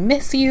 I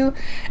miss you.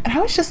 And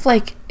I was just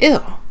like, ew.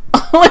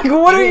 Like,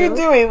 what are you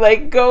doing?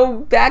 Like,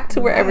 go back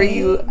to wherever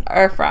you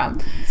are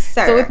from.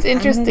 Sir, so it's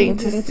interesting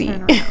to see.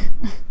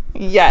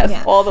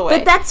 Yes, all the way.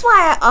 But that's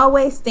why I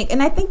always think,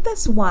 and I think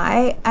that's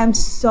why I'm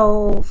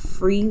so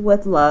free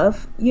with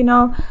love, you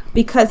know,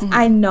 because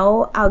I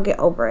know I'll get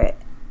over it.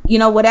 You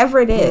know, whatever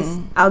it is,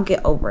 I'll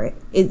get over it.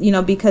 You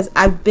know, because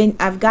I've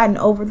gotten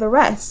over the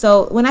rest.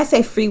 So when I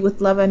say free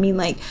with love, I mean,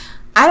 like,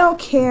 I don't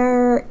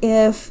care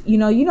if, you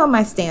know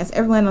my stance.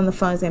 Everyone on the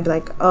phone is going to be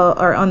like, oh,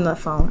 or on the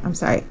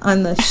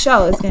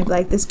show is going to be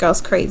like, this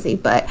girl's crazy.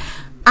 But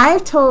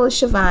I've told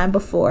Shavon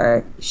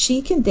before,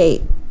 she can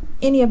date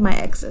any of my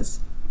exes,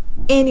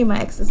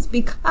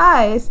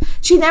 because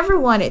she never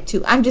wanted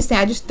to. I'm just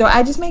saying,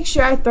 I just make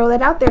sure I throw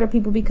that out there to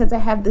people, because I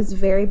have this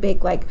very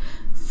big, like,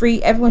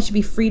 everyone should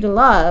be free to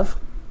love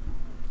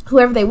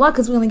whoever they want,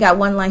 because we only got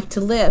one life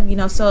to live, you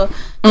know. So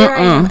there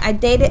I am. I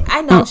dated.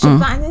 I know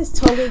Shavon is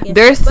totally against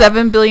There's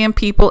 7 billion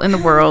people in the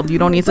world. You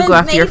don't need to go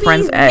after your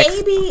friend's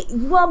ex.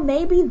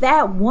 Maybe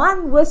that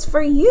one was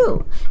for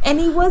you, and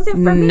he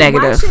wasn't for me.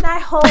 Negative. Why should I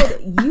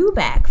hold you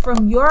back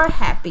from your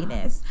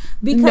happiness?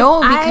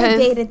 Because I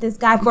dated this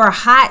guy for a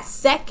hot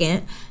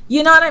second.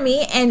 You know what I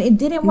mean? And it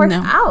didn't work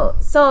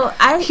out. So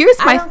here's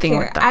my thing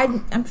with that.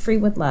 I'm free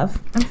with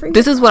love.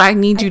 This is what I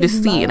need you to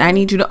see, and I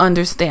need you to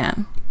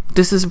understand.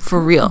 This is for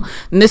real,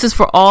 and this is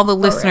for all the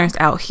listeners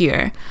out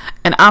here.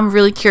 And I'm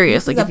really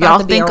curious, like, if y'all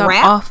think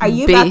I'm off base, are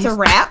you about to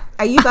rap?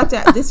 Are you about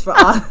to this for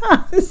all?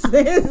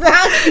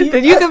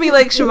 Then you can be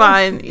like,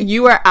 Shavon,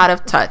 you are out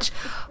of touch.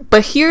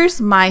 But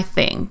here's my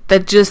thing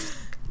that just,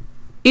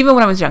 even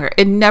when I was younger,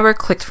 it never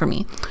clicked for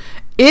me.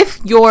 If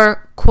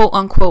your quote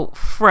unquote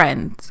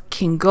friends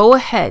can go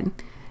ahead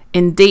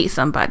and date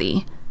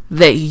somebody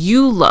that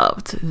you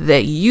loved,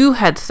 that you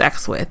had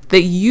sex with,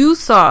 that you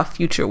saw a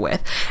future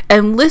with,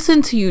 and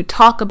listen to you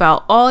talk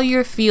about all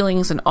your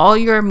feelings and all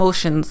your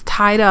emotions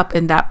tied up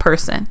in that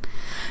person,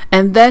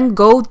 and then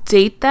go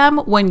date them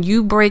when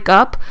you break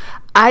up,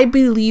 I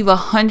believe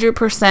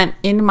 100%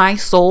 in my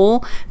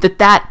soul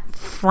that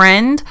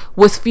friend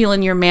was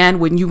feeling your man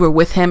when you were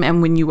with him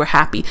and when you were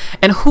happy.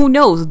 And who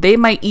knows, they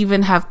might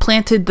even have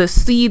planted the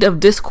seed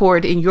of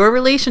discord in your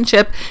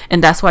relationship,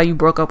 and that's why you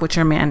broke up with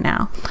your man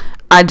now.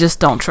 I just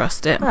don't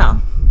trust it.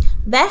 Well,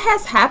 that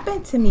has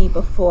happened to me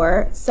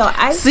before, so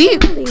I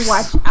really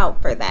watch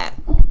out for that.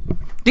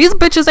 These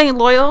bitches ain't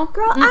loyal.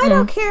 Girl, I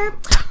don't care.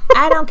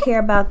 I don't care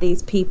about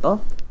these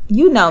people.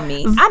 You know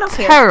me. I don't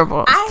care.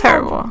 It's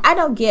terrible. I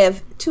don't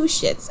give 2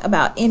 shits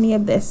about any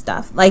of this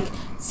stuff. Like,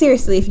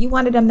 seriously, if you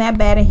wanted him that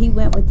bad and he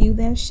went with you,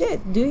 then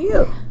shit, do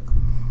you?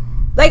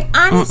 Like,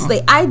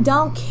 honestly, I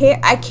don't care.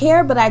 I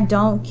care, but I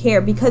don't care,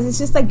 because it's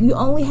just like, you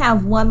only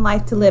have one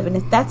life to live, and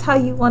if that's how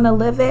you want to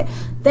live it,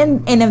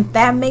 then, and if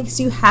that makes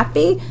you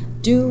happy,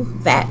 do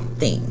that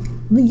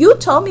thing. You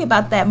told me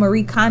about that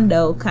Marie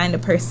Kondo kind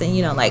of person,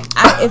 you know, like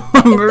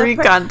if Marie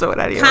Kondo, out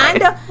of your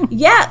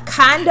life.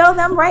 Kondo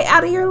them right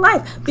out of your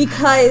life.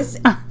 Because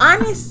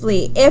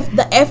honestly,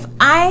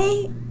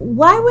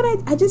 why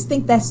would I just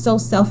think that's so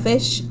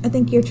selfish. I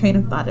think your train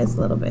of thought is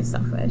a little bit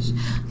selfish.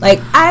 Like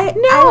I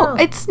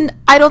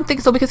don't think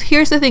so, because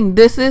here's the thing.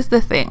 This is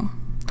the thing.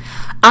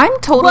 I'm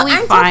totally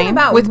I'm fine talking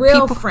about with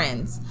real people.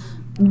 friends.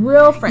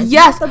 Real friends.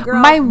 Yes, not the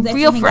girls my that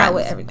real you hang out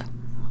with every friends. day.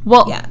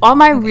 Well, Yeah. all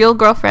my real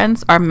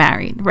girlfriends are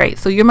married, right?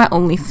 So you're my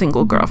only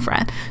single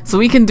girlfriend. So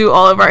we can do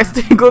all of our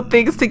single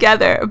things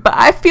together. But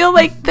I feel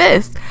like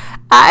this.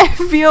 I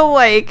feel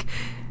like,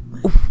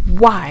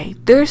 why?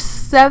 There's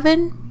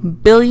 7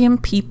 billion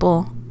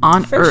people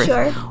on For Earth.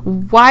 sure.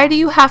 Why do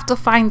you have to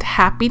find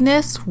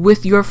happiness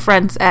with your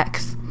friend's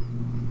ex?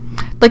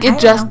 Like, it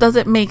just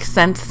doesn't make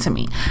sense to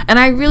me. And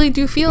I really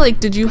do feel like,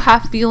 did you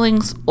have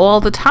feelings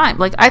all the time?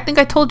 Like, I think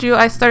I told you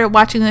I started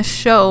watching this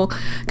show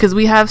because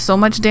we have so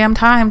much damn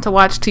time to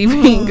watch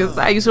TV, because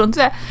I used to do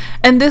that.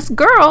 And this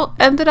girl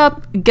ended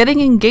up getting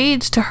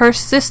engaged to her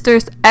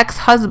sister's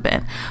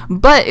ex-husband.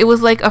 But it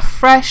was like a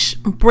fresh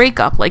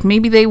breakup. Like,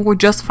 maybe they were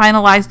just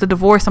finalized the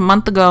divorce a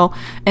month ago,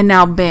 and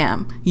now,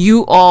 bam,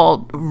 you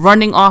all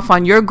running off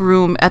on your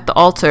groom at the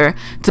altar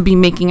to be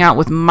making out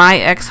with my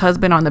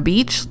ex-husband on the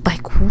beach.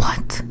 Like,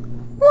 what?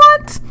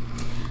 What?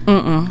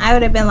 I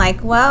would have been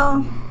like,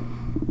 well,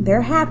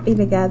 they're happy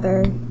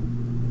together.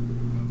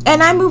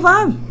 And I move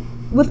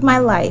on with my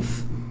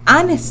life.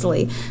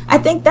 Honestly, I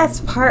think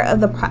that's part of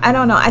the I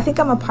don't know. I think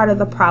I'm a part of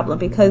the problem,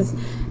 because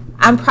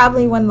I'm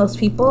probably one of those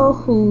people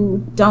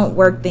who don't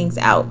work things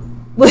out.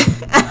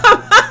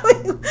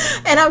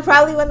 And I'm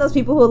probably one of those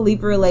people who will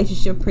leave a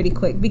relationship pretty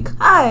quick,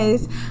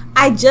 because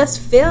I just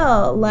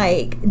feel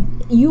like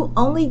you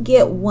only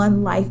get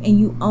one life and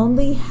you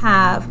only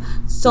have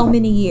so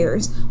many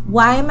years.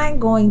 Why am I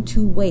going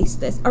to waste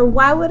this? Or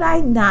why would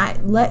I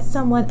not let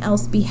someone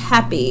else be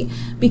happy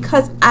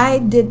because I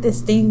did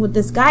this thing with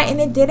this guy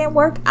and it didn't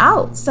work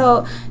out?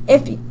 So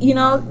if you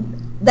know,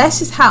 that's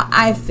just how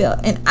I feel.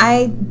 And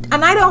I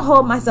don't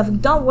hold myself.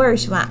 Don't worry,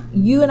 Shavon.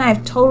 You and I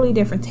have totally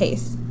different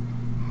tastes.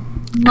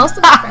 Most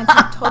of my friends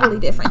have totally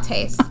different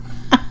tastes.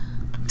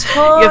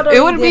 Yes,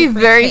 it would be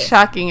very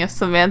shocking if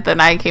Samantha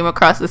and I came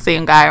across the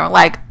same guy and were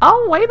like,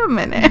 oh, wait a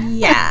minute.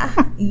 Yeah.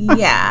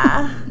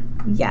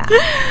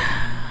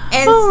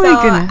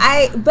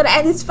 And but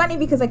it's funny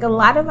because like a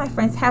lot of my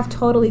friends have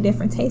totally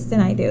different tastes than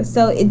I do.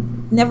 So it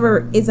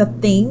never is a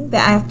thing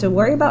that I have to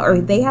worry about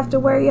or they have to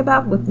worry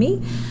about with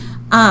me.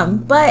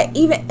 But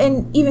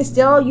even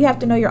still, you have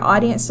to know your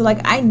audience. So like,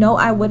 I know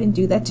I wouldn't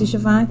do that to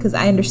Shavon because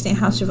I understand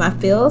how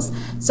Shavon feels.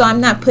 So I'm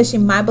not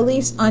pushing my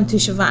beliefs onto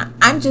Shavon.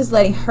 I'm just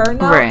letting her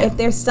know if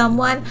there's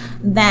someone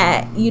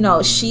that, you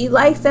know, she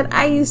likes that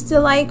I used to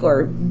like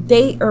or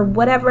date or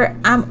whatever,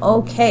 I'm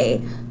okay,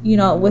 you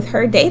know, with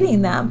her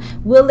dating them.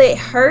 Will it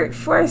hurt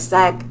for a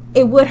sec?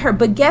 It would hurt.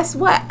 But guess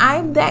what?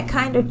 I'm that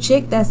kind of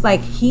chick that's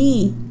like,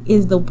 he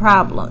is the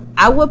problem.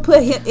 I would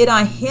put it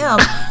on him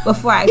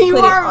before I put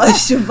it on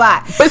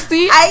Shavon. But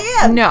see, I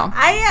am. No.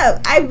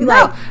 I'd be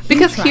like,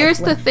 because here's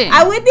the thing.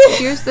 I would do.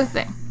 Here's the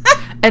thing.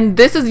 And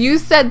this is, you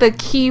said the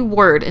key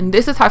word, and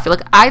this is how I feel.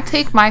 Like, I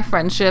take my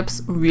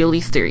friendships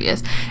really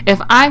serious. If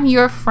I'm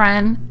your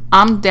friend,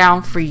 I'm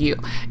down for you.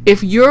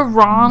 If you're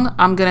wrong,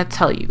 I'm gonna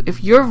tell you.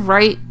 If you're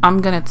right,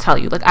 I'm gonna tell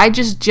you. Like, I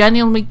just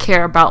genuinely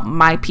care about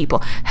my people.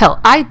 Hell,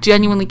 I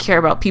genuinely care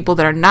about people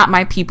that are not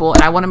my people,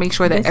 and I want to make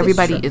sure that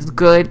everybody is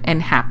good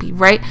and happy,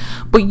 right?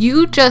 But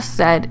you just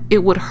said it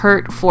would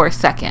hurt for a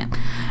second.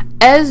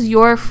 As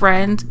your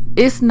friend,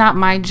 it's not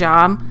my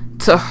job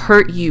to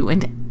hurt you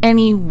in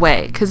any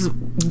way, because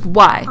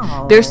why?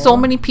 Aww. There's so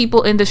many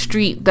people in the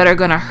street that are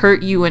gonna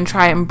hurt you and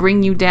try and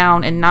bring you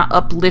down and not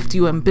uplift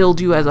you and build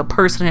you as a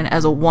person and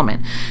as a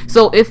woman.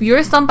 So if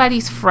you're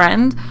somebody's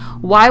friend,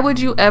 why would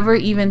you ever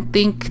even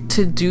think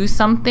to do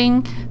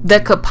something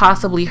that could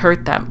possibly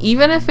hurt them,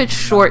 even if it's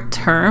short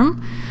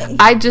term?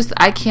 I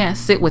can't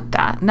sit with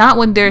that. Not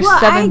when there's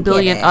 7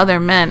 billion other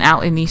men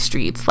out in these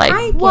streets. Like,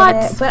 I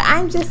get it, but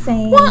I'm just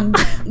saying,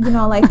 you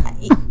know, like,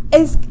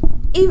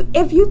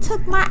 if you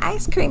took my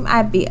ice cream,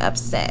 I'd be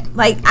upset.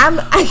 Like, I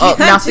might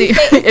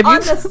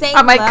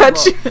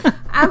cut you.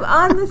 I'm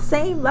on the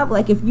same level.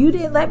 Like, if you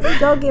didn't let me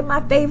go get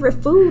my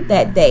favorite food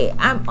that day,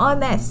 I'm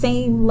on that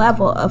same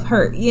level of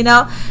hurt, you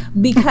know,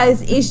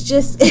 because it's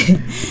just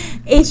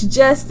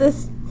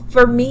this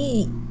for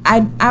me. I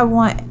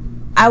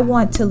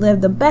want to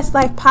live the best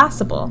life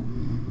possible,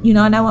 you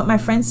know, and I want my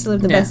friends to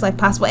live the best life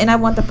possible, and I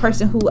want the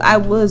person who I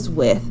was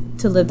with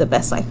to live the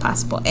best life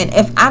possible. And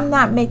if I'm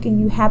not making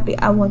you happy,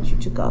 I want you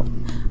to go.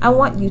 I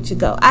want you to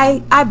go.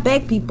 I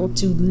beg people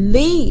to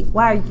leave.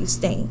 Why are you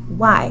staying?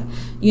 Why?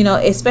 You know,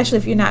 especially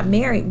if you're not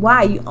married.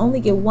 Why? You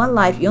only get one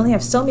life. You only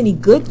have so many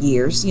good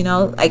years, you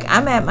know. Like,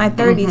 I'm at my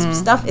 30s,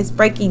 stuff is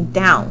breaking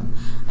down.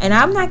 And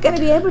I'm not going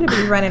to be able to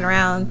be running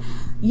around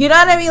You know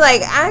what I mean?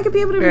 Like, I could be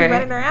able to be Right.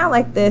 running around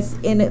like this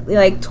in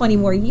like 20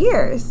 more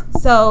years.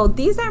 So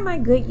these are my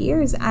good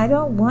years. I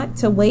don't want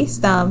to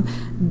waste them,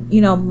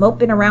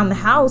 moping around the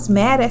house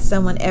mad at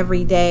someone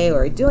every day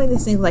or doing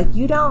these things. Like,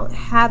 you don't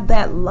have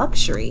that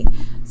luxury.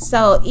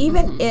 So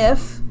even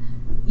if,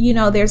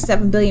 there's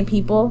 7 billion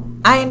people,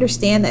 I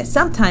understand that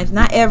sometimes,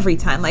 not every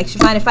time. Like,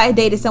 Shavon, if I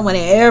dated someone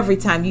and every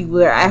time you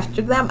were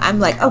after them,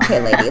 I'm like,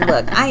 okay, lady,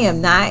 look, I am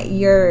not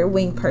your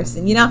wing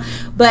person,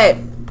 But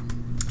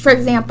for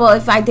example,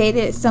 if I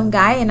dated some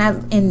guy and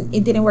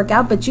it didn't work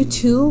out, but you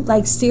two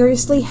like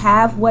seriously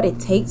have what it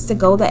takes to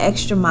go the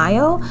extra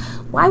mile,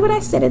 why would I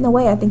sit in the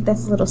way? I think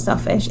that's a little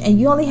selfish, and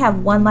you only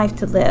have one life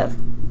to live.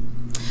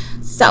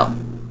 So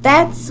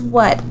that's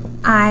what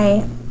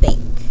I think.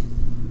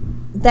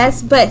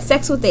 But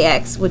sex with the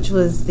ex, which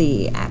was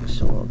the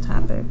actual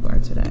topic for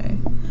today,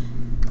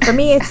 for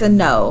me it's a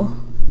no.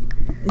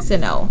 It's a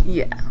no.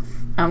 Yeah,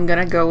 I'm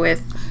gonna go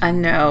with a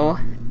no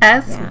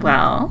as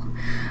well.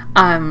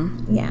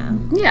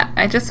 Yeah,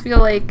 I just feel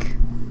like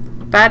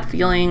bad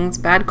feelings,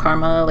 bad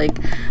karma. Like,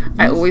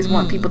 I always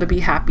want people to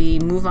be happy,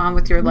 move on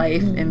with your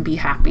life and be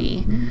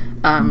happy.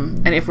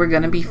 And if we're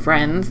gonna be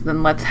friends,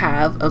 then let's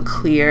have a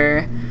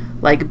clear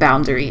like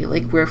boundary.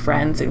 Like, we're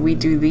friends and we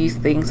do these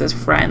things as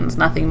friends,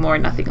 nothing more,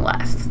 nothing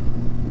less.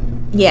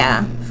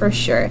 Yeah, for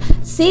sure.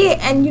 See,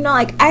 and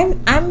like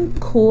I'm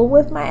cool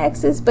with my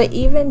exes, but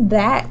even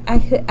that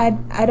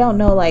I don't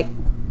know, like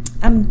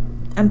I'm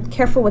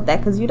careful with that,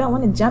 because you don't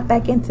want to jump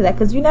back into that,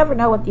 because you never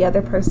know what the other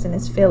person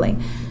is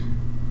feeling.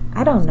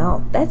 I don't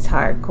know. That's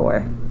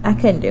hardcore. I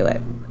couldn't do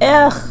it.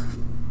 Ugh.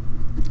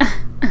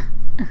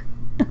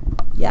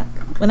 Yuck.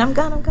 When I'm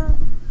gone, I'm gone.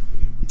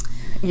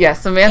 Yeah,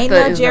 Samantha ain't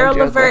no is Gerald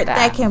no joke Levert with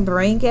that can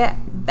bring it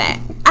back.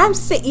 I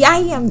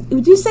am.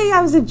 Would you say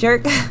I was a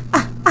jerk?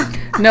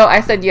 No,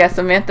 I said yes.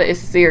 Samantha is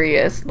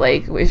serious.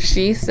 Like, if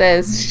she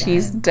says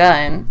she's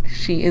done,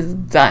 she is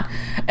done.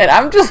 And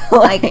I'm just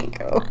like,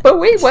 but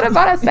wait, what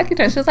about a second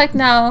time? She's like,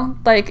 no,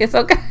 like, it's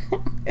okay.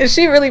 And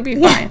she really be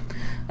fine.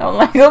 I'm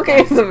like,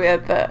 okay,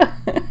 Samantha.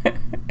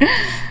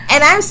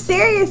 And I'm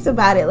serious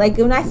about it. Like,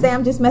 when I say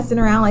I'm just messing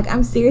around, like,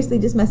 I'm seriously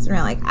just messing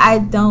around. Like, I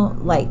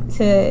don't like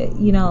to,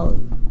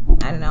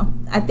 I don't know.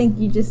 I think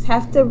you just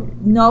have to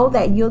know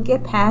that you'll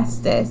get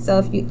past this. So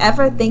if you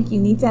ever think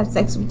you need to have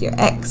sex with your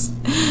ex,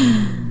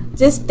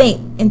 just think,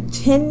 in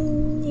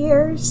 10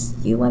 years,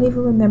 you won't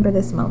even remember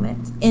this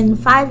moment. In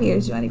 5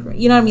 years, you won't even,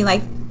 you know what I mean?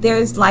 Like,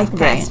 there's life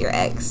past your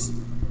ex.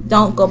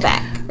 Don't go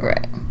back.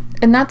 Right.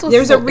 And that's what's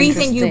there's a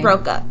reason you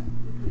broke up.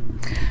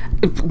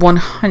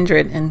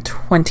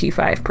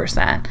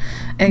 125%.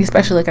 And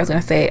especially, like I was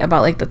gonna say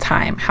about like the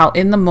time, how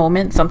in the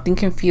moment something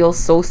can feel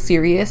so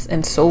serious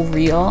and so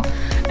real,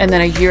 and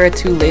then a year or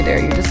two later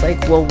you're just like,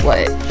 well,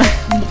 what?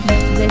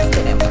 This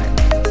didn't work.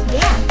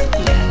 Yeah.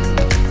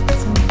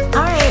 So,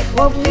 all right,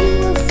 well, we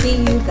will see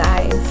you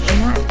guys, and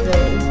not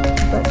really,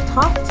 but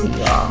talk to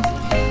y'all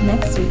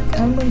next week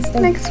on Wednesday.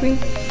 Next week.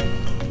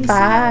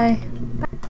 Bye.